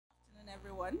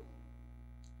everyone.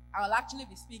 I will actually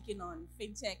be speaking on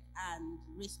fintech and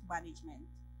risk management,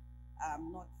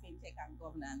 not fintech and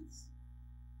governance.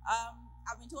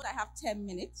 I've been told I have 10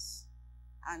 minutes,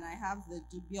 and I have the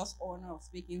dubious honor of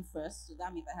speaking first, so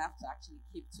that means I have to actually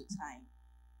keep to time.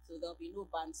 So there'll be no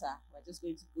banter. We're just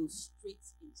going to go straight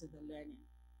into the learning.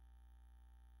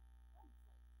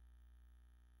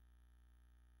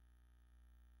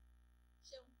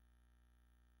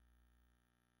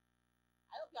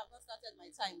 I hope you have not started my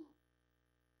timer.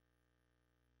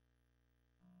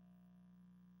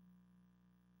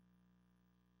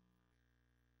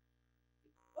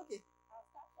 Okay, I'll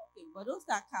start talking, but don't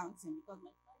start counting because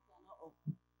my slides are not up.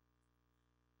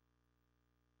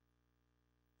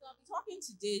 So I'll be talking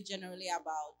today generally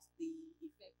about the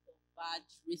effects of bad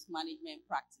risk management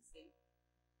practices.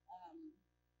 Sorry,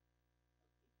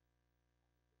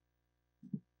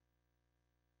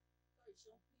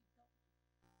 Sean, please help me.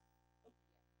 Okay, yeah.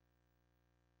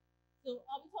 So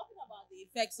I'll be talking about the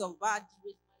effects of bad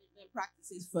risk management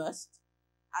practices first,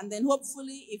 and then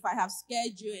hopefully, if I have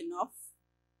scared you enough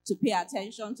to pay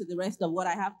attention to the rest of what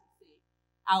I have to say,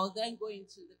 I will then go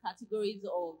into the categories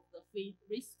of the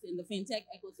risks in the fintech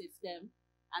ecosystem,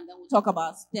 and then we'll talk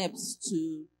about steps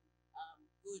to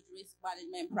good risk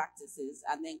management practices,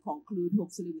 and then conclude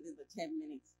hopefully within the 10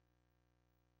 minutes.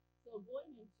 So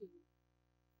going into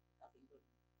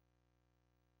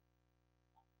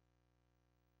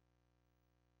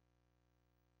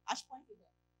Ash point is there.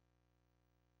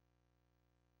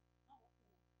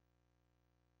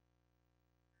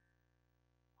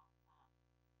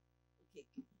 Okay.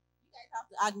 You guys have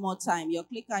to add more time. Your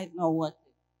clicker is not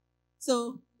working.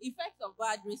 So, effects of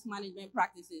bad risk management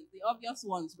practices, the obvious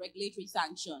ones, regulatory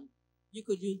sanction. You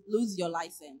could lose your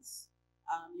license.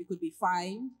 You could be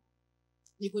fined.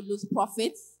 You could lose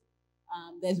profits.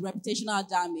 There's reputational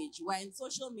damage. We're in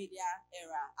social media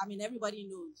era. I mean, everybody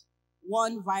knows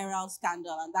one viral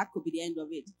scandal, and that could be the end of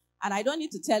it. And I don't need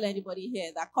to tell anybody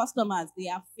here that customers, they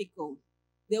are fickle.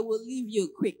 They will leave you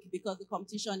quick because the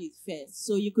competition is fierce.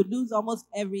 So you could lose almost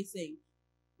everything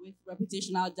with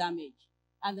reputational damage.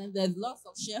 And then there's lots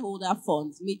of shareholder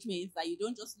funds, which means that you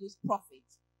don't just lose profit,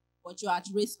 but you're at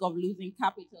risk of losing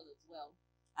capital as well.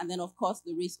 And then, of course,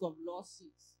 the risk of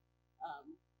lawsuits.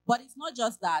 But it's not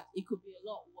just that. It could be a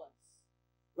lot worse.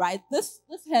 Right? This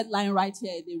headline right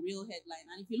here is the real headline.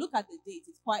 And if you look at the date,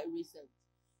 it's quite recent.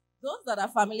 Those that are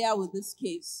familiar with this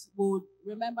case would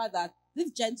remember that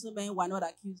these gentlemen were not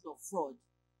accused of fraud.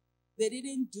 They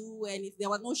didn't do anything. There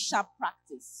was no sharp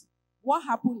practice. What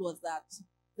happened was that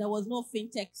there was no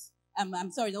fintech,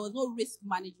 there was no risk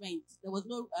management. There was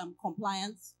no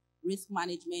compliance risk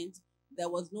management. There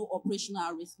was no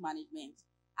operational risk management.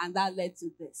 And that led to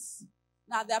this.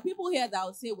 Now, there are people here that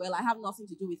will say, well, I have nothing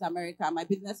to do with America. My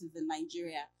business is in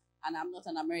Nigeria, and I'm not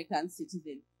an American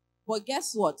citizen. But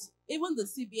guess what? Even the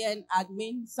CBN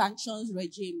admin sanctions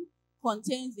regime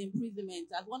contains imprisonment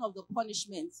as one of the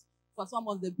punishments for some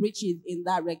of the breaches in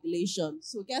that regulation.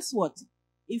 So guess what?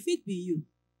 If it be you.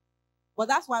 But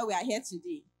that's why we are here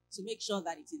today, to make sure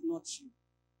that it is not you.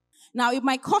 Now, it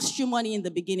might cost you money in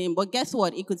the beginning, but guess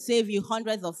what? It could save you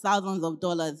hundreds of thousands of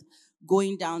dollars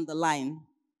going down the line.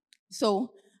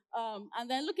 So, and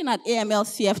then looking at AML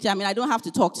CFT, I mean, I don't have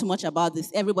to talk too much about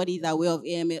this. Everybody is aware of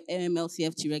AML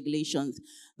CFT regulations.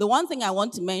 The one thing I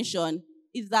want to mention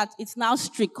is that it's now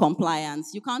strict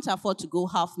compliance. You can't afford to go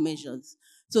half measures.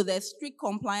 So there's strict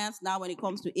compliance now when it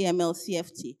comes to AML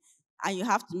CFT. And you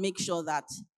have to make sure that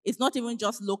it's not even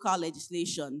just local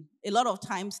legislation. A lot of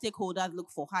times, stakeholders look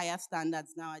for higher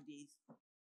standards nowadays.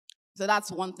 So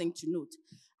that's one thing to note.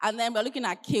 And then we're looking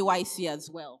at KYC as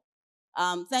well.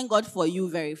 Thank God for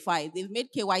U-Verify. They've made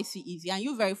KYC easy. And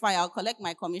U-Verify, I'll collect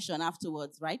my commission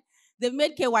afterwards, right? They've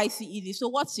made KYC easy. So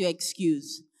what's your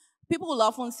excuse? People will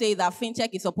often say that fintech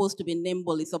is supposed to be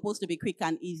nimble. It's supposed to be quick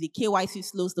and easy. KYC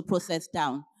slows the process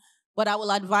down. But I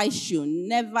will advise you,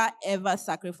 never, ever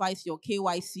sacrifice your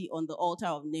KYC on the altar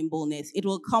of nimbleness. It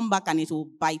will come back and it will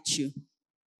bite you.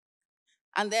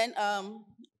 And then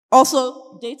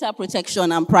also data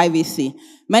protection and privacy.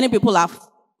 Many people are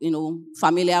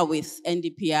familiar with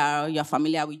NDPR, you're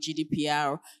familiar with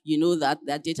GDPR, you know that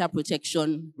there are data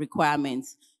protection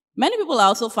requirements. Many people are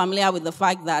also familiar with the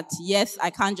fact that, yes, I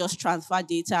can't just transfer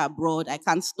data abroad, I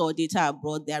can't store data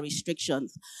abroad, there are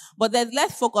restrictions. But there's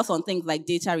less focus on things like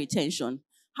data retention.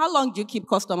 How long do you keep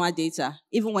customer data,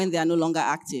 even when they are no longer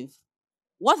active?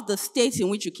 What's the state in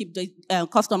which you keep the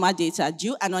customer data? Do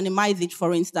you anonymize it,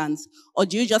 for instance? Or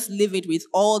do you just leave it with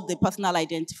all the personal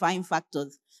identifying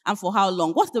factors? And for how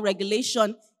long? What's the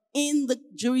regulation in the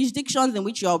jurisdictions in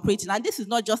which you're operating, and this is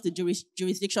not just the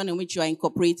jurisdiction in which you are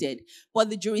incorporated, but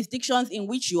the jurisdictions in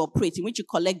which you operate, in which you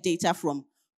collect data from.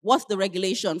 What's the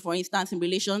regulation, for instance, in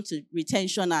relation to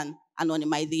retention and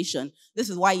anonymization? This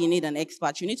is why you need an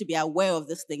expert. You need to be aware of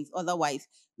these things. Otherwise,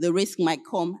 the risk might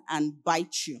come and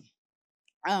bite you.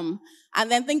 And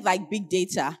then things like big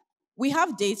data. We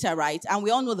have data, right? And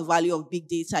we all know the value of big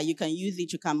data. You can use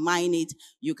it, you can mine it,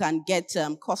 you can get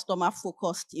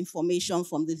customer-focused information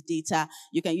from this data.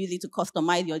 You can use it to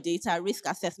customize your data, risk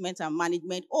assessment and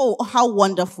management. Oh, how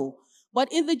wonderful. But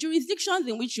in the jurisdictions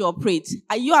in which you operate,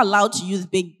 are you allowed to use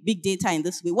big data in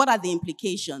this way? What are the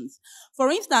implications? For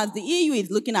instance, the EU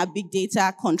is looking at big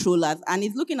data controllers and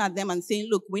is looking at them and saying,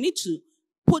 look, we need to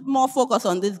put more focus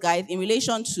on these guys in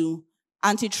relation to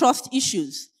antitrust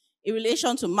issues, in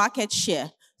relation to market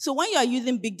share. So when you are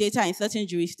using big data in certain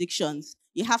jurisdictions,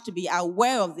 you have to be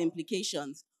aware of the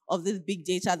implications of this big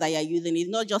data that you're using. It's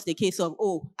not just a case of,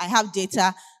 oh, I have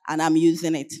data and I'm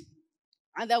using it.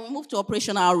 And then we move to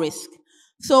operational risk.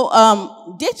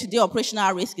 So day-to-day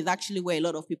operational risk is actually where a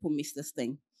lot of people miss this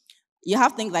thing. You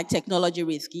have things like technology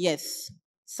risk, yes.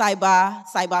 Cyber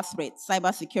threats,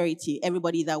 cyber security,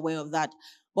 everybody is aware of that.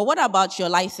 But what about your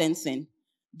licensing?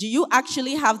 Do you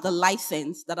actually have the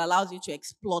license that allows you to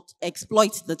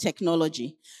exploit the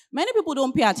technology? Many people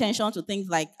don't pay attention to things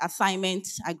like assignment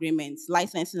agreements,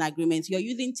 licensing agreements. You're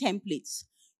using templates.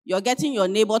 You're getting your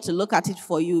neighbor to look at it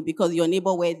for you because your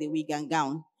neighbor wears a wig and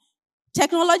gown.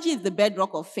 Technology is the bedrock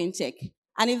of fintech.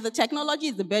 And if the technology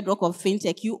is the bedrock of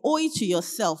fintech, you owe it to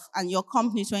yourself and your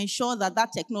company to ensure that that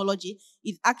technology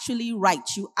is actually right.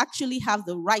 You actually have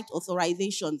the right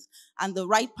authorizations and the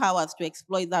right powers to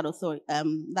exploit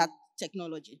that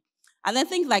technology. And then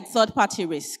things like third-party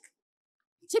risk.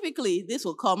 Typically, this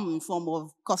will come in form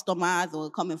of customers or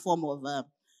come in form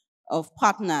of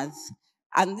partners.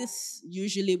 And this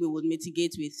usually we would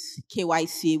mitigate with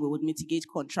KYC, we would mitigate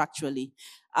contractually.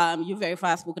 You very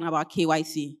fast spoken about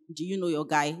KYC. Do you know your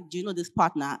guy? Do you know this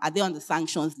partner? Are they on the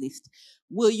sanctions list?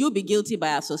 Will you be guilty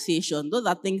by association? Those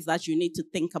are things that you need to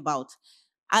think about.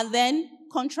 And then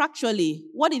contractually,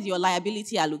 what is your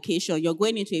liability allocation? You're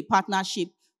going into a partnership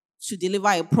to deliver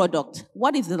a product.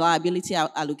 What is the liability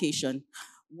allocation?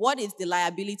 What is the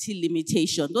liability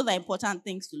limitation? Those are important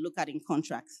things to look at in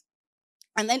contracts.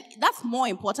 And then that's more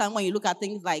important when you look at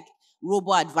things like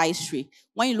robo-advisory,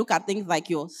 when you look at things like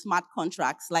your smart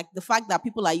contracts, like the fact that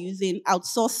people are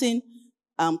outsourcing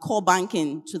core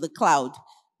banking to the cloud.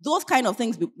 Those kind of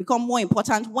things become more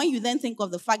important when you then think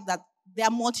of the fact that there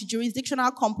are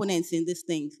multi-jurisdictional components in these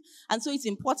things. And so it's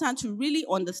important to really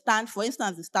understand, for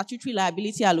instance, the statutory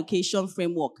liability allocation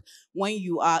framework when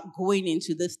you are going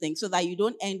into this thing so that you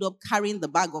don't end up carrying the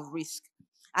bag of risk.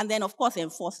 And then, of course,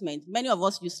 enforcement. Many of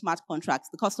us use smart contracts.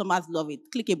 The customers love it.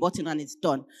 Click a button and it's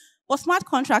done. But smart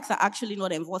contracts are actually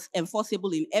not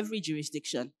enforceable in every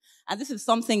jurisdiction. And this is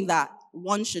something that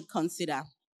one should consider.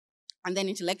 And then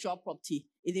intellectual property.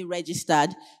 Is it registered?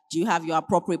 Do you have your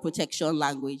appropriate protection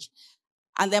language?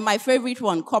 And then my favorite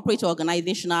one, corporate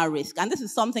organizational risk. And this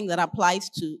is something that applies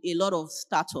to a lot of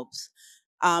startups.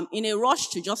 In a rush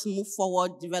to just move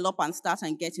forward, develop and start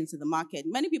and get into the market,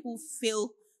 many people fail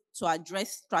to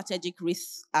address strategic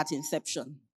risks at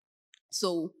inception.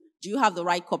 So, do you have the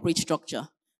right corporate structure?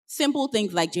 Simple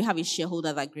things like, do you have a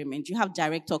shareholders agreement? Do you have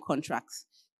director contracts?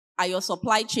 Are your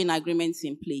supply chain agreements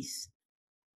in place?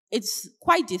 It's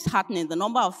quite disheartening, the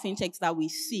number of fintechs that we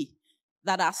see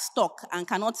that are stuck and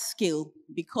cannot scale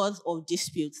because of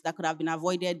disputes that could have been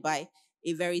avoided by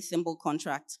a very simple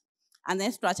contract. And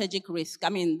then strategic risk. I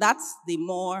mean, that's the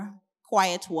more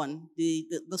quiet one, the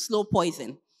slow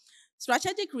poison.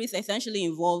 Strategic risk essentially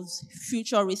involves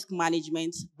future risk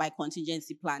management by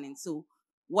contingency planning. So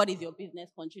what is your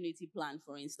business continuity plan,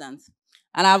 for instance?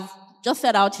 And I've just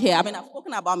set out here, I've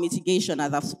spoken about mitigation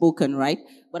as I've spoken, right?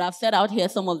 But I've set out here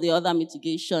some of the other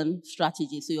mitigation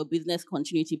strategies. So your business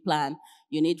continuity plan,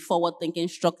 you need forward-thinking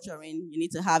structuring, you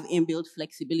need to have inbuilt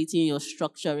flexibility in your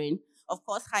structuring. Of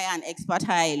course, hire an expert,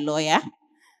 hire a lawyer.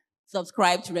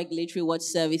 Subscribe to regulatory watch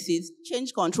services.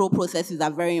 Change control processes are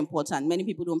very important. Many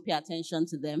people don't pay attention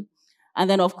to them. And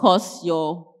then, of course,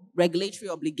 your regulatory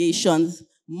obligations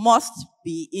must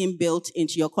be inbuilt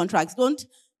into your contracts. Don't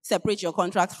separate your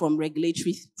contracts from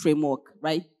regulatory framework,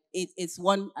 right? It's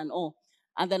one and all.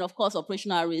 And then, of course,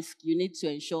 operational risk. You need to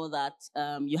ensure that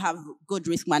you have good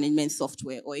risk management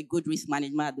software or a good risk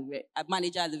manager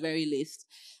at the very least.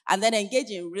 And then engage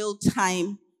in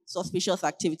real-time suspicious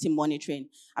activity monitoring.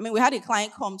 We had a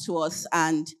client come to us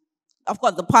and, of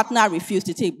course, the partner refused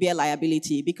to take bare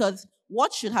liability because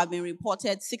what should have been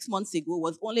reported 6 months ago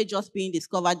was only just being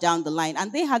discovered down the line,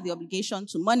 and they had the obligation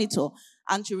to monitor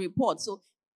and to report. So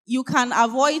you can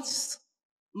avoid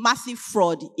massive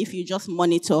fraud if you just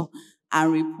monitor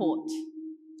and report.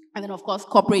 And then, of course,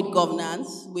 corporate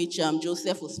governance, which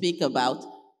Joseph will speak about.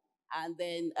 And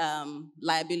then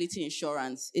liability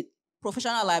insurance.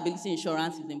 Professional liability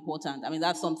insurance is important. I mean,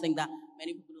 that's something that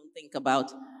many people don't think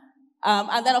about.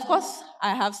 And then, of course,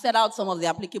 I have set out some of the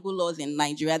applicable laws in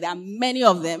Nigeria. There are many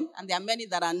of them, and there are many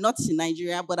that are not in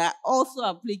Nigeria, but are also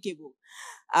applicable.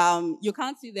 You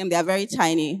can't see them. They are very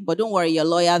tiny, but don't worry, your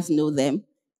lawyers know them.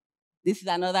 This is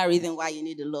another reason why you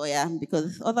need a lawyer,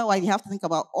 because otherwise you have to think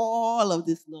about all of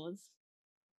these laws.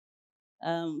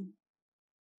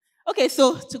 Okay,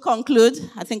 so to conclude,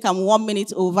 I think I'm 1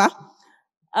 minute over.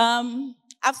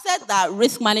 I've said that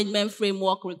risk management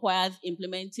framework requires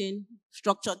implementing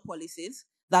structured policies.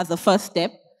 That's the first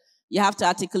step. You have to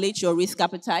articulate your risk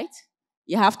appetite.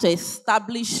 You have to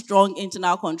establish strong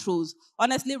internal controls.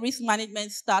 Honestly, risk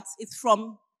management it's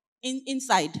from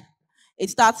inside.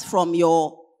 It starts from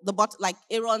like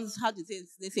Aaron's, how do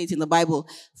they say it in the Bible?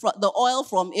 The oil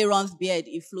from Aaron's beard,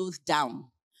 it flows down.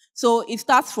 So it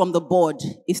starts from the board.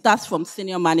 It starts from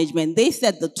senior management. They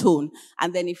set the tone,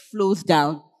 and then it flows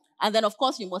down. And then, of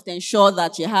course, you must ensure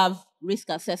that you have risk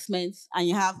assessments and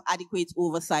you have adequate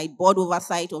oversight. Board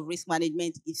oversight of risk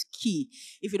management is key.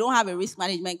 If you don't have a risk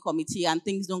management committee and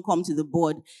things don't come to the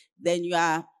board, then you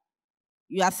are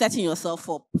setting yourself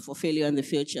up for failure in the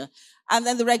future. And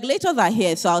then the regulators are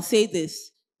here, so I'll say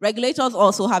this. Regulators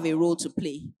also have a role to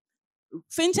play.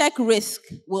 Fintech risk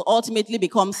will ultimately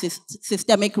become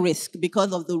systemic risk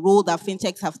because of the role that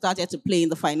fintechs have started to play in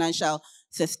the financial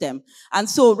system. And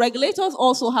so regulators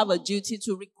also have a duty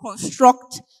to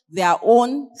reconstruct their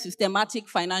own systematic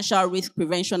financial risk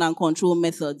prevention and control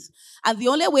methods. And the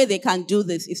only way they can do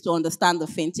this is to understand the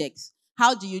fintechs.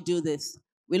 How do you do this?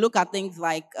 We look at things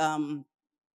like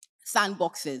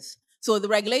sandboxes. So the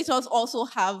regulators also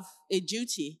have a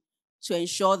duty to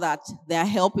ensure that they are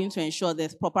helping to ensure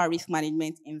there's proper risk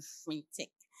management in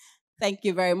fintech. Thank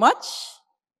you very much.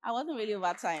 I wasn't really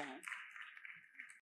over time.